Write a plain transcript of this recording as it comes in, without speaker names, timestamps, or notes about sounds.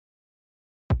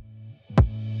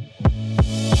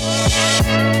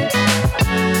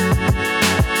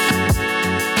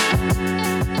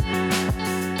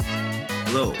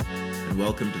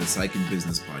welcome to the Psych in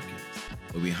Business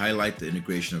podcast, where we highlight the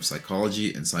integration of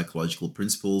psychology and psychological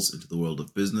principles into the world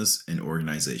of business and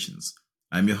organizations.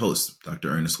 I'm your host, Dr.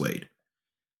 Ernest Wade.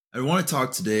 I want to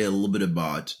talk today a little bit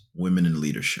about women in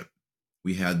leadership.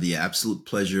 We had the absolute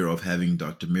pleasure of having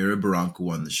Dr. Mira Barranco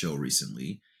on the show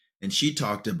recently, and she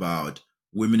talked about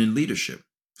women in leadership.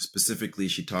 Specifically,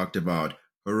 she talked about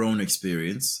her own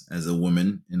experience as a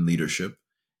woman in leadership,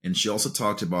 and she also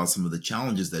talked about some of the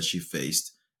challenges that she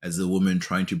faced as a woman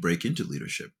trying to break into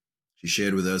leadership. She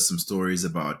shared with us some stories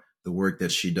about the work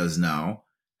that she does now,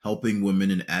 helping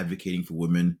women and advocating for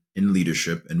women in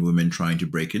leadership and women trying to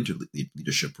break into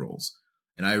leadership roles.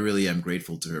 And I really am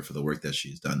grateful to her for the work that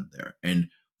she's done there and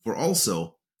for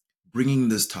also bringing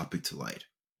this topic to light.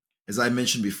 As I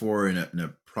mentioned before in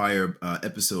a prior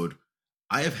episode,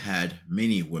 I have had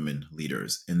many women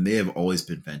leaders, and they have always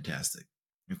been fantastic.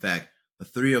 In fact, the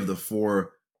 3 of the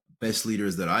 4 best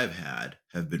leaders that I've had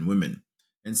have been women.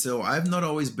 And so I've not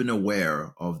always been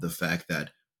aware of the fact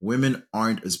that women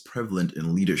aren't as prevalent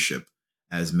in leadership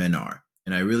as men are.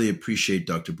 And I really appreciate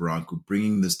Dr. Barranco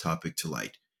bringing this topic to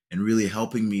light and really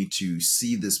helping me to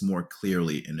see this more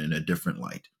clearly and in a different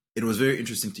light. It was very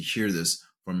interesting to hear this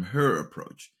from her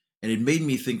approach. And it made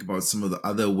me think about some of the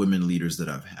other women leaders that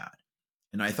I've had.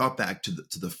 And I thought back to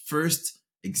the first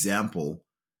example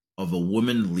of a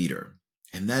woman leader,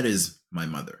 and that is my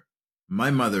mother. My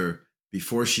mother,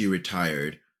 before she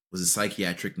retired, was a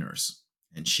psychiatric nurse,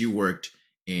 and she worked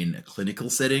in a clinical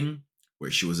setting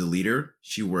where she was a leader.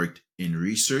 She worked in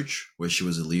research where she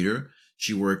was a leader.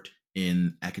 She worked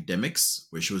in academics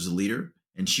where she was a leader,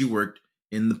 and she worked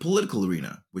in the political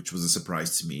arena, which was a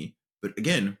surprise to me, but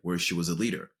again, where she was a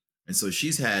leader. And so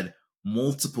she's had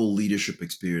multiple leadership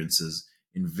experiences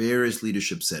in various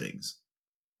leadership settings.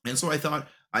 And so I thought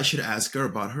I should ask her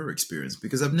about her experience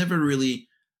because I've never really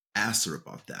asked her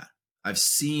about that. I've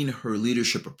seen her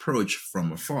leadership approach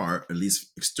from afar, at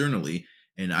least externally,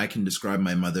 and I can describe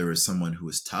my mother as someone who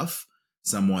is tough,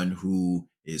 someone who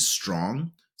is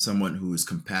strong, someone who is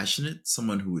compassionate,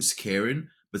 someone who is caring,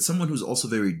 but someone who's also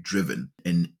very driven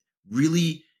and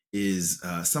really is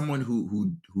someone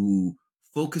who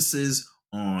focuses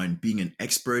on being an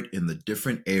expert in the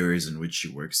different areas in which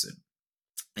she works in.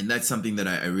 And that's something that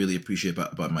I really appreciate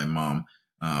about my mom.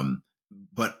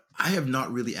 But I have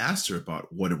not really asked her about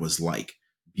what it was like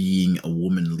being a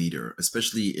woman leader,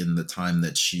 especially in the time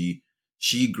that she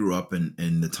grew up and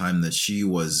in the time that she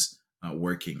was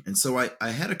working. And so I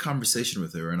had a conversation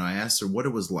with her and I asked her what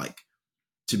it was like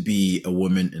to be a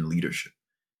woman in leadership.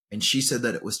 And she said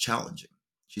that it was challenging.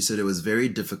 She said it was very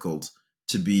difficult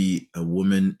to be a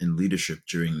woman in leadership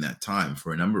during that time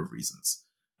for a number of reasons.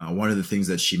 One of the things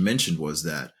that she mentioned was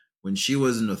that when she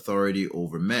was in authority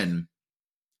over men,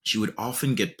 she would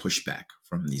often get pushback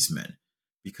from these men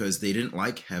because they didn't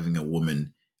like having a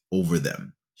woman over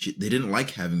them. They didn't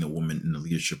like having a woman in a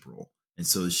leadership role. And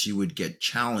so she would get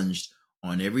challenged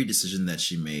on every decision that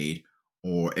she made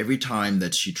or every time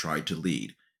that she tried to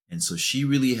lead. And so she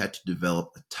really had to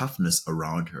develop a toughness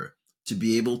around her to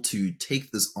be able to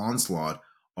take this onslaught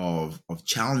of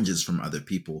challenges from other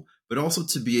people, but also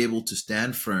to be able to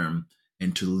stand firm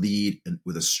and to lead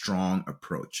with a strong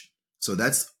approach. So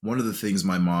that's one of the things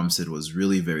my mom said was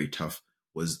really very tough,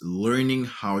 was learning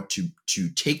how to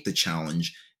take the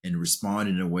challenge and respond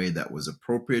in a way that was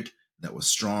appropriate, that was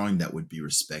strong, that would be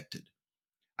respected.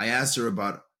 I asked her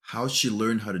about how she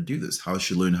learned how to do this, how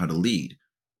she learned how to lead.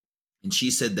 And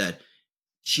she said that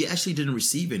she actually didn't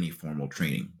receive any formal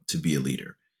training to be a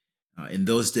leader. In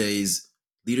those days,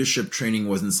 leadership training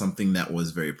wasn't something that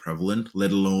was very prevalent,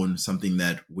 let alone something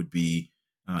that would be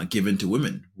given to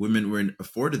women. Women weren't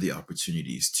afforded the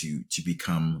opportunities to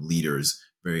become leaders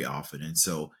very often. And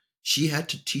so she had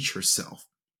to teach herself.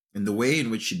 And the way in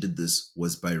which she did this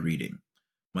was by reading.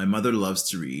 My mother loves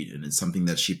to read, and it's something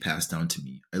that she passed down to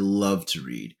me. I love to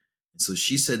read. And so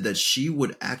she said that she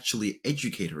would actually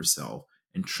educate herself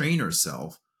and train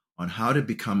herself on how to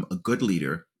become a good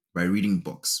leader by reading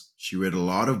books. She read a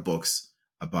lot of books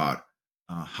about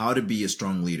how to be a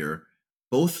strong leader,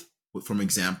 both from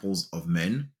examples of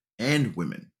men and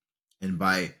women. And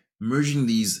by merging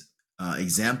these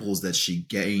examples that she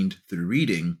gained through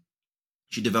reading,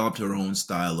 she developed her own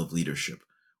style of leadership,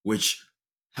 which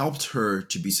helped her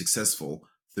to be successful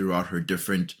throughout her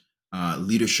different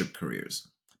leadership careers.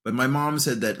 But my mom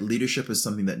said that leadership is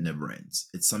something that never ends.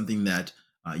 It's something that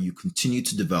you continue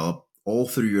to develop all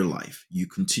through your life. You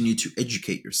continue to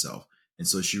educate yourself. And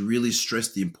so she really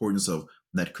stressed the importance of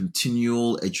that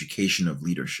continual education of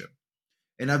leadership.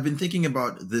 And I've been thinking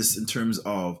about this in terms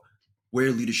of where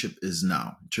leadership is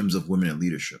now, in terms of women in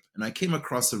leadership. And I came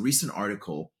across a recent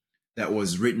article that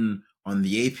was written on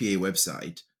the APA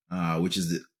website, which is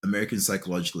the American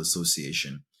Psychological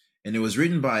Association. And it was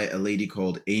written by a lady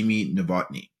called Amy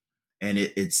Novotny. And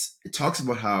it talks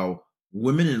about how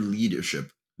women in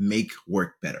leadership make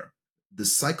work better. The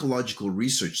psychological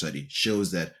research study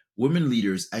shows that women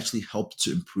leaders actually help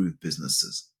to improve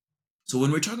businesses. So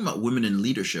when we're talking about women in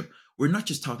leadership, we're not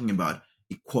just talking about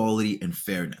equality and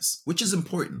fairness, which is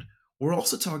important. We're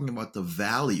also talking about the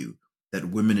value that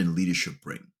women in leadership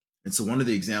bring. And so one of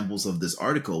the examples of this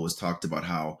article was talked about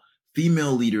how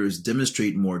female leaders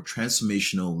demonstrate more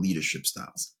transformational leadership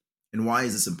styles. And why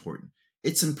is this important?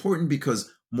 It's important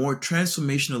because more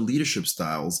transformational leadership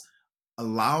styles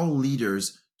allow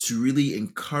leaders to really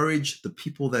encourage the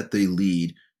people that they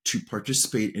lead to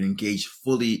participate and engage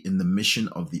fully in the mission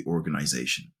of the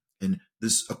organization. And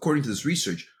this, according to this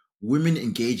research, women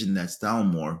engage in that style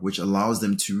more, which allows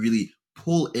them to really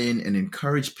pull in and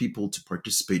encourage people to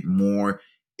participate more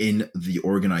in the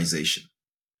organization.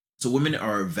 So women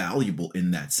are valuable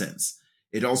in that sense.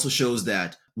 It also shows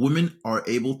that women are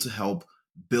able to help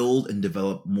build and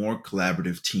develop more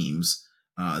collaborative teams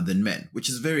than men, which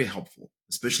is very helpful,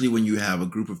 especially when you have a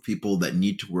group of people that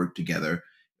need to work together.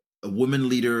 A woman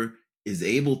leader is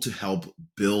able to help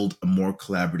build a more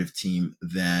collaborative team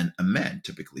than a man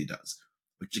typically does,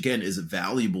 which again is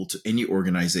valuable to any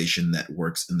organization that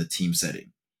works in the team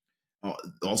setting.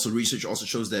 Also, research also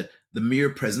shows that the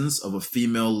mere presence of a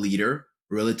female leader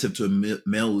relative to a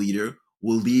male leader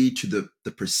will lead to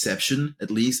the perception,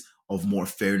 at least, of more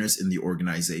fairness in the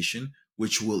organization,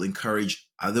 which will encourage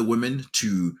other women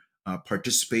to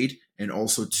participate and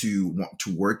also to want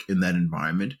to work in that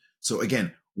environment. So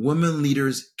again, women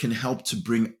leaders can help to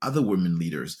bring other women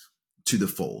leaders to the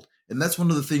fold. And that's one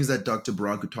of the things that Dr.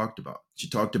 Barranco talked about. She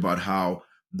talked about how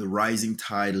the rising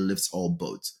tide lifts all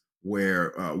boats,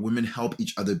 where women help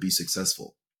each other be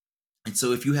successful. And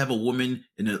so if you have a woman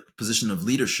in a position of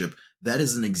leadership, that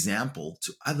is an example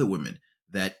to other women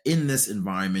that in this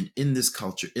environment, in this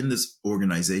culture, in this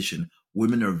organization,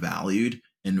 women are valued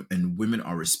and women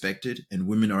are respected and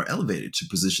women are elevated to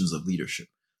positions of leadership.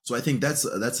 So I think that's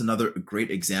another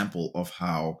great example of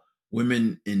how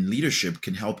women in leadership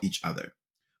can help each other.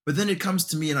 But then it comes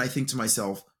to me and I think to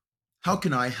myself, how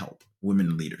can I help women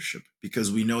in leadership?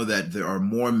 Because we know that there are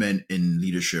more men in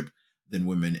leadership than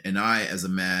women. And I, as a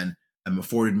man, am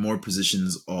afforded more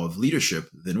positions of leadership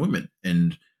than women.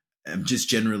 And I'm just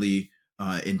generally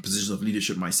in positions of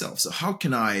leadership myself. So how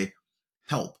can I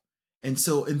help? And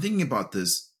so in thinking about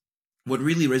this, what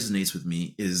really resonates with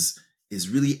me is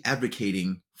really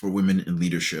advocating for women in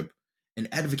leadership and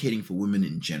advocating for women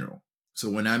in general. So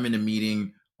when I'm in a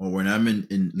meeting or when I'm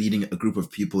in leading a group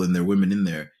of people and there are women in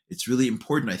there, it's really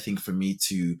important, I think, for me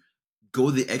to go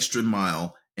the extra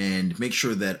mile and make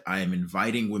sure that I am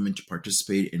inviting women to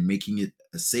participate and making it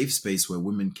a safe space where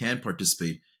women can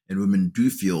participate and women do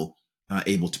feel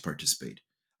able to participate.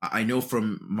 I know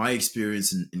from my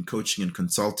experience in coaching and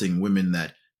consulting women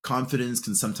that confidence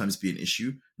can sometimes be an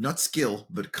issue, not skill,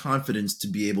 but confidence to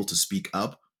be able to speak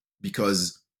up,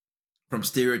 because from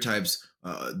stereotypes,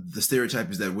 the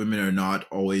stereotype is that women are not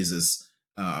always as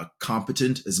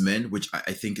competent as men, which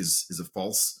I think is a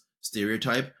false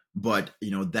stereotype. But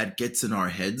that gets in our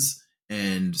heads,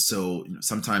 and so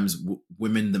sometimes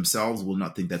women themselves will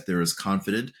not think that they're as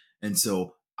confident, and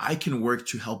so I can work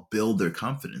to help build their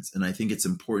confidence. And I think it's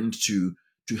important to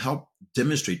help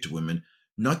demonstrate to women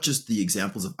not just the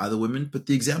examples of other women, but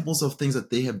the examples of things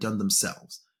that they have done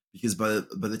themselves. Because by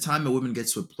the time a woman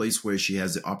gets to a place where she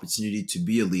has the opportunity to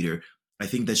be a leader, I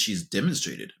think that she's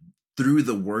demonstrated through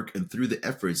the work and through the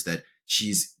efforts that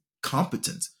she's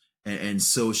competent. And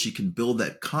so she can build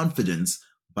that confidence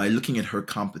by looking at her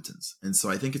competence. And so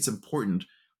I think it's important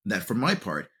that for my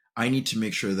part, I need to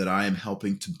make sure that I am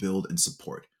helping to build and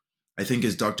support. I think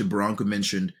as Dr. Barranco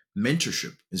mentioned,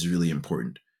 mentorship is really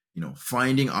important.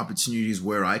 Finding opportunities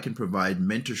where I can provide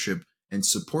mentorship and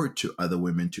support to other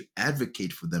women to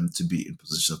advocate for them to be in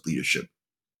positions of leadership.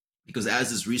 Because as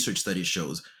this research study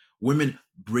shows, women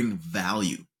bring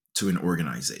value to an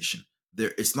organization.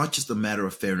 It's not just a matter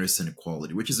of fairness and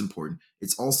equality, which is important.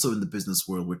 It's also in the business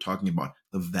world, we're talking about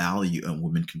the value a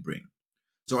woman can bring.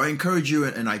 So I encourage you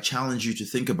and I challenge you to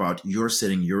think about your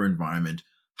setting, your environment.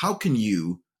 How can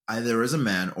you, either as a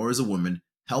man or as a woman,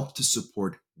 help to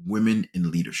support women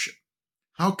in leadership?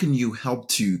 How can you help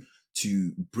to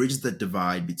bridge that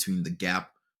divide between the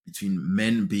gap between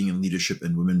men being in leadership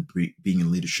and women being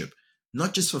in leadership,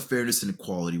 not just for fairness and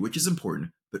equality, which is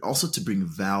important, but also to bring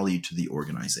value to the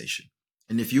organization?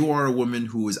 And if you are a woman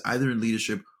who is either in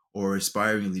leadership or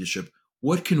aspiring in leadership,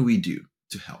 what can we do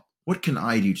to help? What can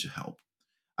I do to help?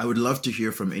 I would love to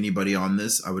hear from anybody on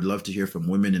this. I would love to hear from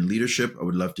women in leadership. I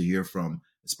would love to hear from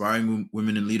aspiring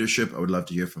women in leadership. I would love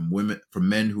to hear from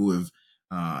men who have,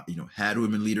 had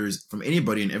women leaders, from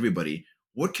anybody and everybody.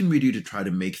 What can we do to try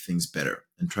to make things better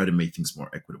and try to make things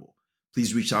more equitable?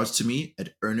 Please reach out to me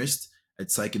at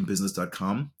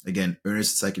ernest@psychandbusiness.com. Again,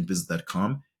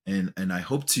 ernest@psychandbusiness.com. And I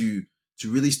hope to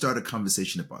really start a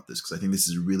conversation about this, because I think this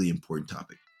is a really important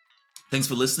topic. Thanks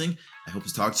for listening. I hope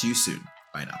to talk to you soon.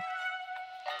 Bye now.